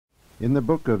In the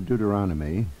book of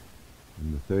Deuteronomy,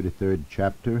 in the 33rd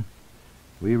chapter,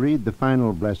 we read the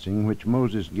final blessing which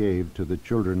Moses gave to the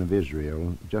children of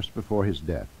Israel just before his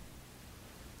death.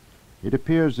 It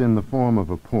appears in the form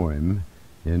of a poem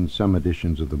in some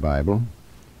editions of the Bible.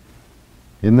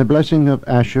 In the blessing of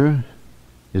Asher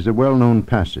is a well-known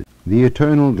passage. The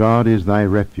eternal God is thy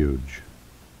refuge,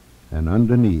 and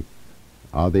underneath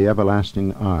are the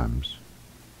everlasting arms.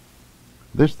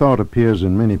 This thought appears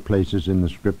in many places in the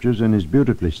Scriptures and is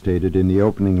beautifully stated in the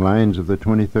opening lines of the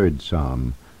 23rd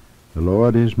Psalm. The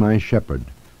Lord is my shepherd,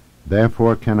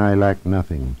 therefore can I lack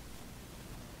nothing.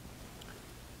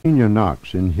 Senior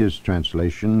Knox, in his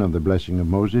translation of the blessing of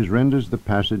Moses, renders the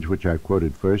passage which I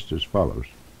quoted first as follows: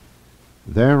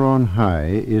 There on high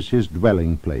is his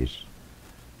dwelling place,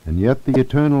 and yet the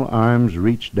eternal arms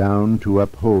reach down to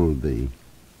uphold thee.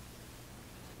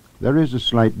 There is a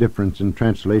slight difference in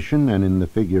translation and in the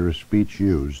figure of speech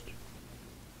used.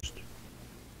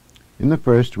 In the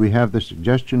first, we have the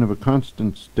suggestion of a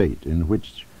constant state in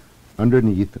which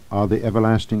underneath are the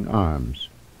everlasting arms,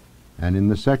 and in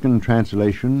the second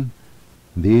translation,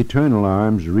 the eternal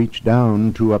arms reach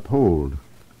down to uphold.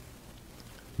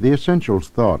 The essential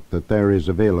thought that there is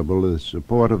available the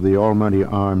support of the almighty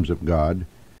arms of God,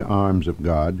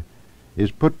 is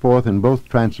put forth in both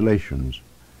translations.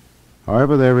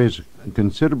 However, there is a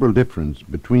considerable difference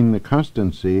between the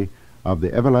constancy of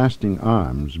the everlasting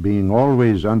arms being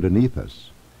always underneath us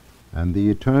and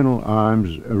the eternal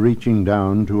arms reaching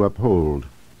down to uphold.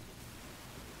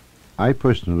 I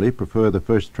personally prefer the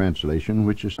first translation,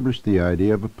 which established the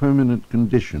idea of a permanent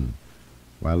condition,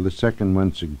 while the second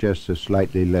one suggests a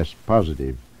slightly less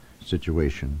positive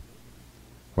situation.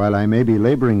 While I may be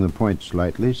laboring the point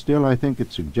slightly, still I think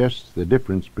it suggests the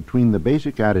difference between the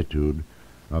basic attitude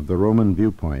of the Roman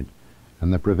viewpoint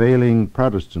and the prevailing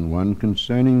Protestant one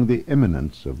concerning the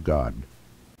immanence of God.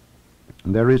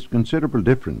 There is considerable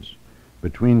difference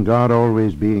between God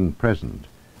always being present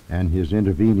and his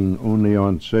intervening only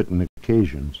on certain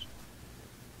occasions.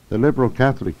 The liberal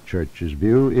Catholic Church's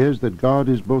view is that God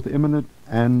is both immanent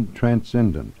and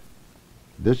transcendent.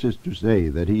 This is to say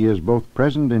that he is both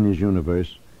present in his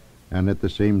universe and at the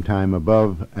same time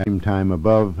above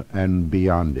and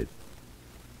beyond it.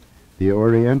 The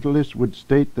Orientalists would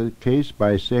state the case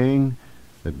by saying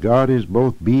that God is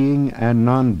both being and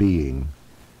non-being,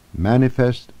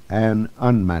 manifest and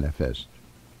unmanifest.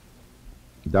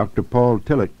 Dr. Paul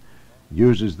Tillich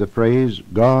uses the phrase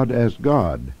God as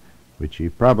God, which he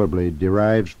probably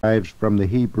derives from the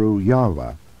Hebrew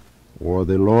Yahweh, or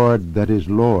the Lord that is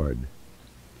Lord.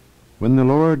 When the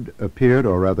Lord appeared,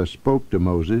 or rather spoke to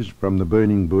Moses from the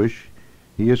burning bush,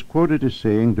 he is quoted as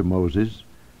saying to Moses,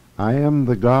 I am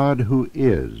the God who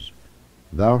is.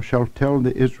 Thou shalt tell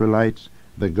the Israelites,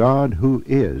 the God who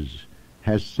is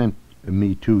has sent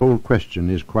me to. The whole question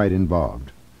is quite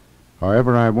involved.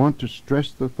 However, I want to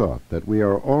stress the thought that we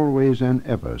are always and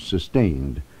ever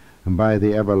sustained by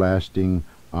the everlasting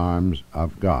arms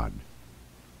of God.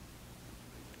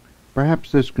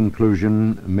 Perhaps this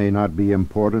conclusion may not be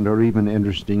important or even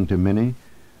interesting to many,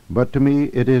 but to me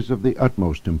it is of the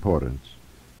utmost importance.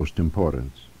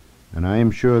 And I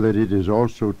am sure that it is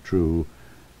also true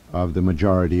of the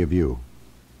majority of you.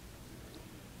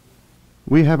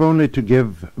 We have only to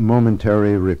give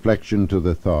momentary reflection to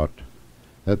the thought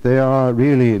that there are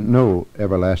really no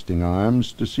everlasting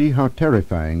arms to see how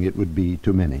terrifying it would be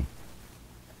to many.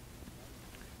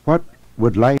 What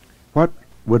would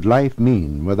life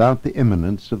mean without the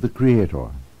immanence of the Creator?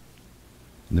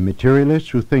 The materialist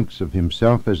who thinks of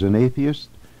himself as an atheist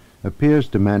appears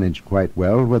to manage quite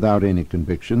well without any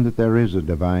conviction that there is a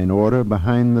divine order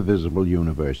behind the visible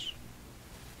universe.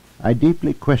 I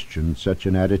deeply question such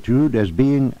an attitude as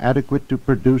being adequate to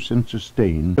produce and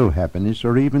sustain real happiness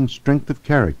or even strength of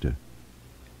character.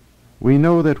 We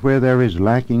know that where there is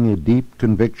lacking a deep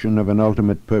conviction of an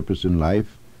ultimate purpose in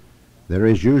life, there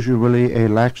is usually a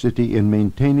laxity in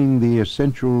maintaining the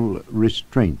essential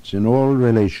restraints in all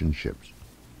relationships.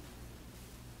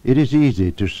 It is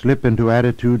easy to slip into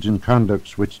attitudes and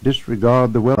conducts which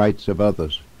disregard the rights of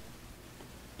others.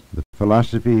 The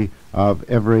philosophy of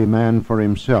every man for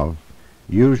himself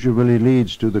usually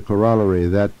leads to the corollary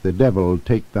that the devil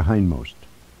take the hindmost.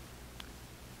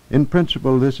 In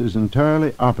principle, this is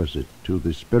entirely opposite to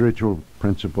the spiritual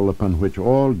principle upon which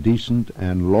all decent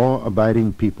and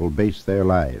law-abiding people base their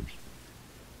lives.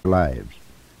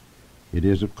 It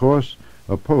is, of course,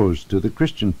 opposed to the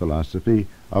Christian philosophy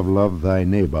of love thy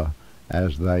neighbor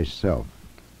as thyself.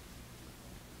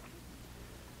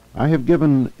 I have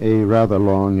given a rather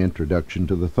long introduction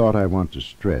to the thought I want to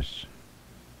stress.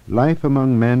 Life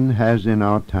among men has in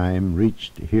our time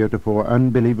reached heretofore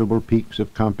unbelievable peaks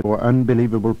of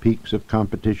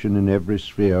competition in every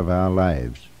sphere of our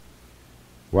lives.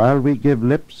 While we give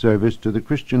lip service to the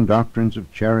Christian doctrines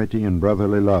of charity and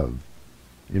brotherly love,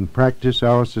 in practice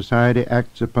our society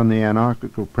acts upon the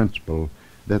anarchical principle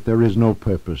that there is no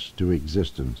purpose to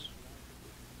existence.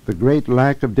 The great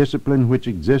lack of discipline which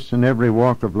exists in every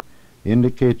walk of life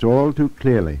indicates all too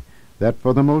clearly that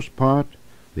for the most part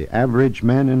the average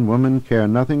man and woman care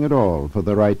nothing at all for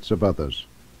the rights of others.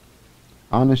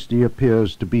 Honesty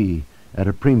appears to be at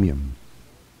a premium.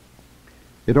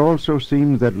 It also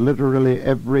seems that literally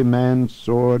every man's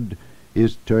sword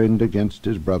is turned against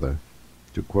his brother,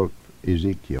 to quote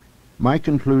Ezekiel. My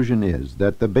conclusion is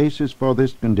that the basis for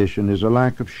this condition is a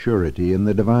lack of surety in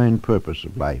the divine purpose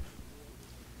of life.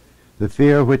 The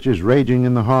fear which is raging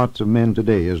in the hearts of men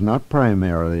today is not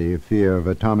primarily a fear of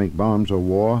atomic bombs or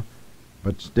war,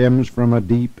 but stems from a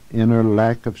deep inner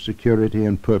lack of security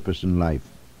and purpose in life.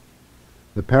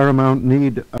 The paramount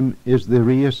need is the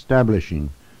re-establishing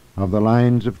of the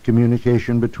lines of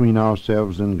communication between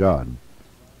ourselves and God.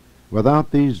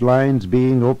 Without these lines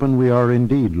being open, we are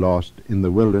indeed lost in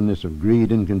the wilderness of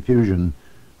greed and confusion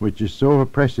which is so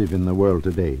oppressive in the world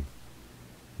today.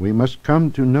 We must come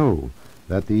to know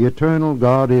that the eternal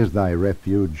God is thy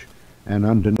refuge, and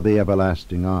under the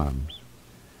everlasting arms.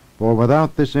 For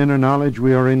without this inner knowledge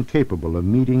we are incapable of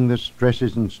meeting the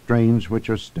stresses and strains which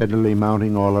are steadily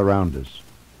mounting all around us.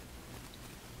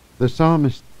 The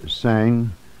psalmist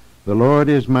sang, "The Lord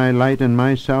is my light and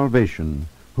my salvation.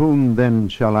 Whom then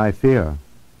shall I fear?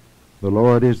 The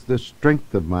Lord is the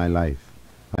strength of my life.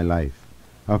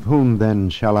 Of whom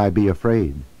then shall I be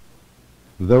afraid?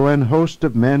 Though an host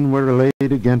of men were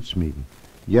arrayed against me,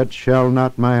 yet shall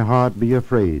not my heart be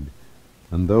afraid.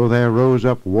 And though there rose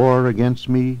up war against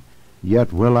me,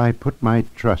 yet will I put my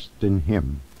trust in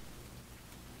him."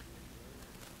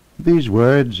 These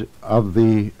words of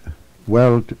the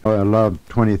well-loved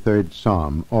 23rd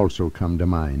Psalm also come to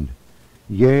mind.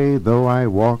 "Yea, though I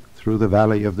walk through the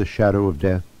valley of the shadow of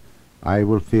death, I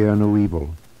will fear no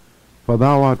evil. For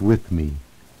thou art with me.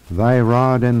 Thy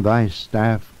rod and thy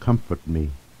staff comfort me."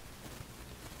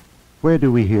 Where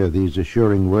do we hear these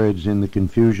assuring words in the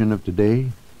confusion of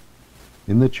today?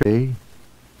 In the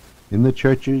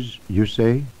churches, you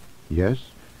say?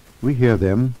 Yes, we hear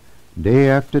them day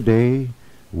after day,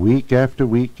 week after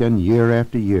week, and year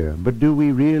after year. But do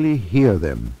we really hear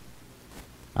them?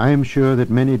 I am sure that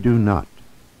many do not.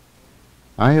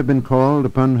 I have been called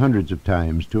upon hundreds of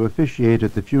times to officiate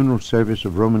at the funeral service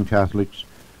of Roman Catholics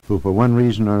who for one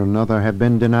reason or another have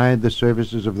been denied the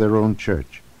services of their own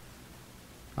church.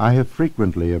 I have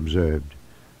frequently observed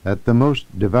that the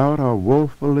most devout are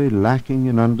woefully lacking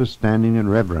in understanding and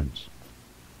reverence.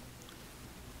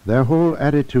 Their whole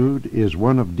attitude is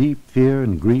one of deep fear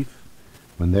and grief,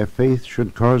 when their faith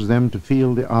should cause them to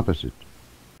feel the opposite.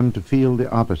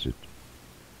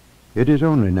 It is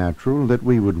only natural that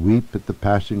we would weep at the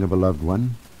passing of a loved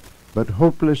one, but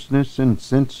hopelessness and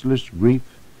senseless grief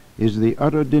is the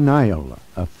utter denial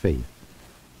of faith.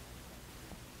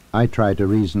 I try to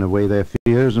reason away their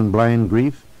fears and blind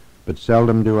grief, but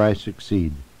seldom do I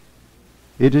succeed.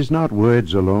 It is not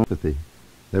words alone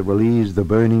that will ease the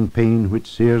burning pain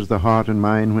which sears the heart and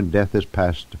mind when death has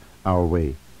passed our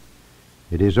way.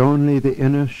 It is only the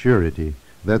inner surety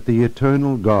that the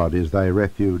eternal God is thy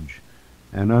refuge,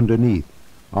 and underneath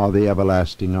are the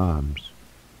everlasting arms.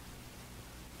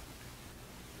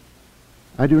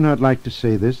 I do not like to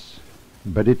say this,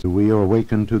 but we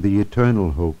awaken to the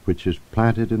eternal hope which is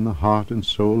planted in the heart and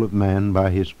soul of man by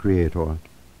his Creator.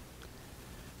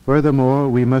 Furthermore,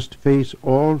 we must face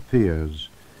all fears,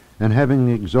 and having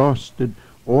exhausted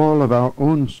all of our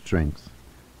own strength,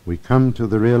 we come to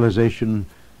the realization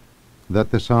that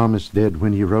the psalmist did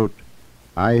when he wrote,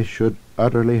 I should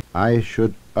utterly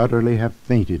have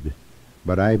fainted,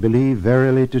 but I believe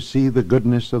verily to see the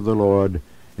goodness of the Lord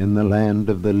in the land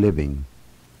of the living."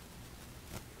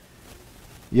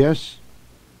 Yes,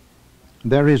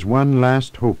 there is one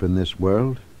last hope in this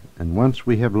world, and once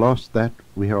we have lost that,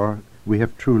 we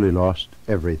have truly lost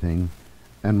everything,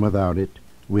 and without it,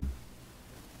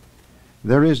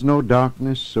 there is no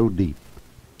darkness so deep,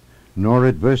 nor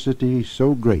adversity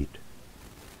so great,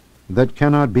 that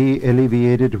cannot be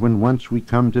alleviated when once we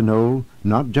come to know,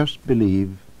 not just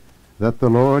believe, that the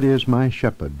Lord is my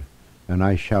shepherd, and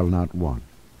I shall not want.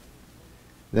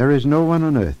 There is no one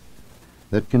on earth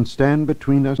that can stand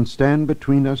between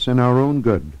us and our own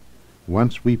good,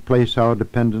 once we place our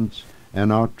dependence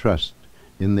and our trust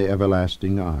in the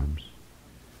everlasting arms.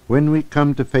 When we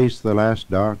come to face the last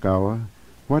dark hour,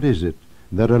 what is it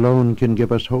that alone can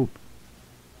give us hope?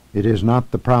 It is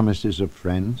not the promises of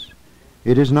friends.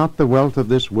 It is not the wealth of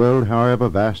this world, however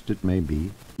vast it may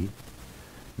be.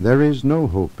 There is no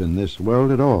hope in this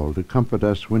world at all to comfort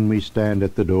us when we stand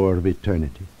at the door of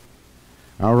eternity.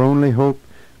 Our only hope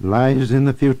lies in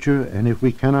the future, and if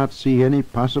we cannot see any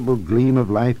possible gleam of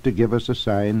life to give us a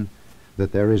sign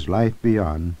that there is life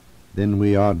beyond, then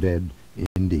we are dead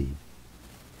indeed.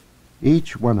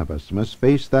 Each one of us must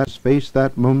face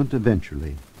that moment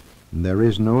eventually, and there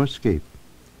is no escape.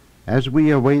 As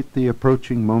we await the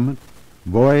approaching moment,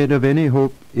 void of any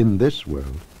hope in this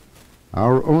world,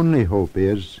 our only hope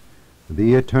is,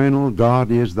 the eternal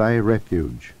God is thy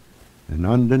refuge, and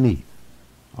underneath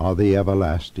are the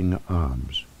everlasting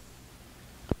arms.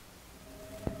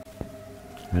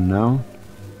 And now,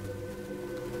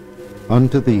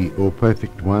 unto thee, O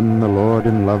perfect one, the Lord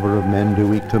and lover of men, do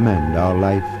we commend our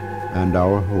life and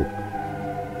our hope.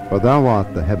 For thou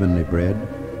art the heavenly bread,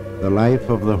 the life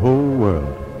of the whole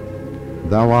world.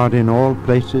 Thou art in all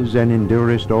places and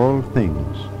endurest all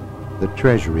things, the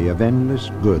treasury of endless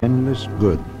good,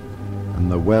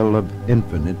 and the well of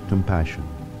infinite compassion.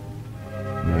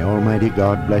 May Almighty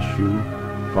God bless you,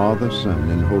 Father, Son,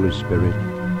 and Holy Spirit.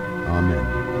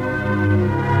 Amen.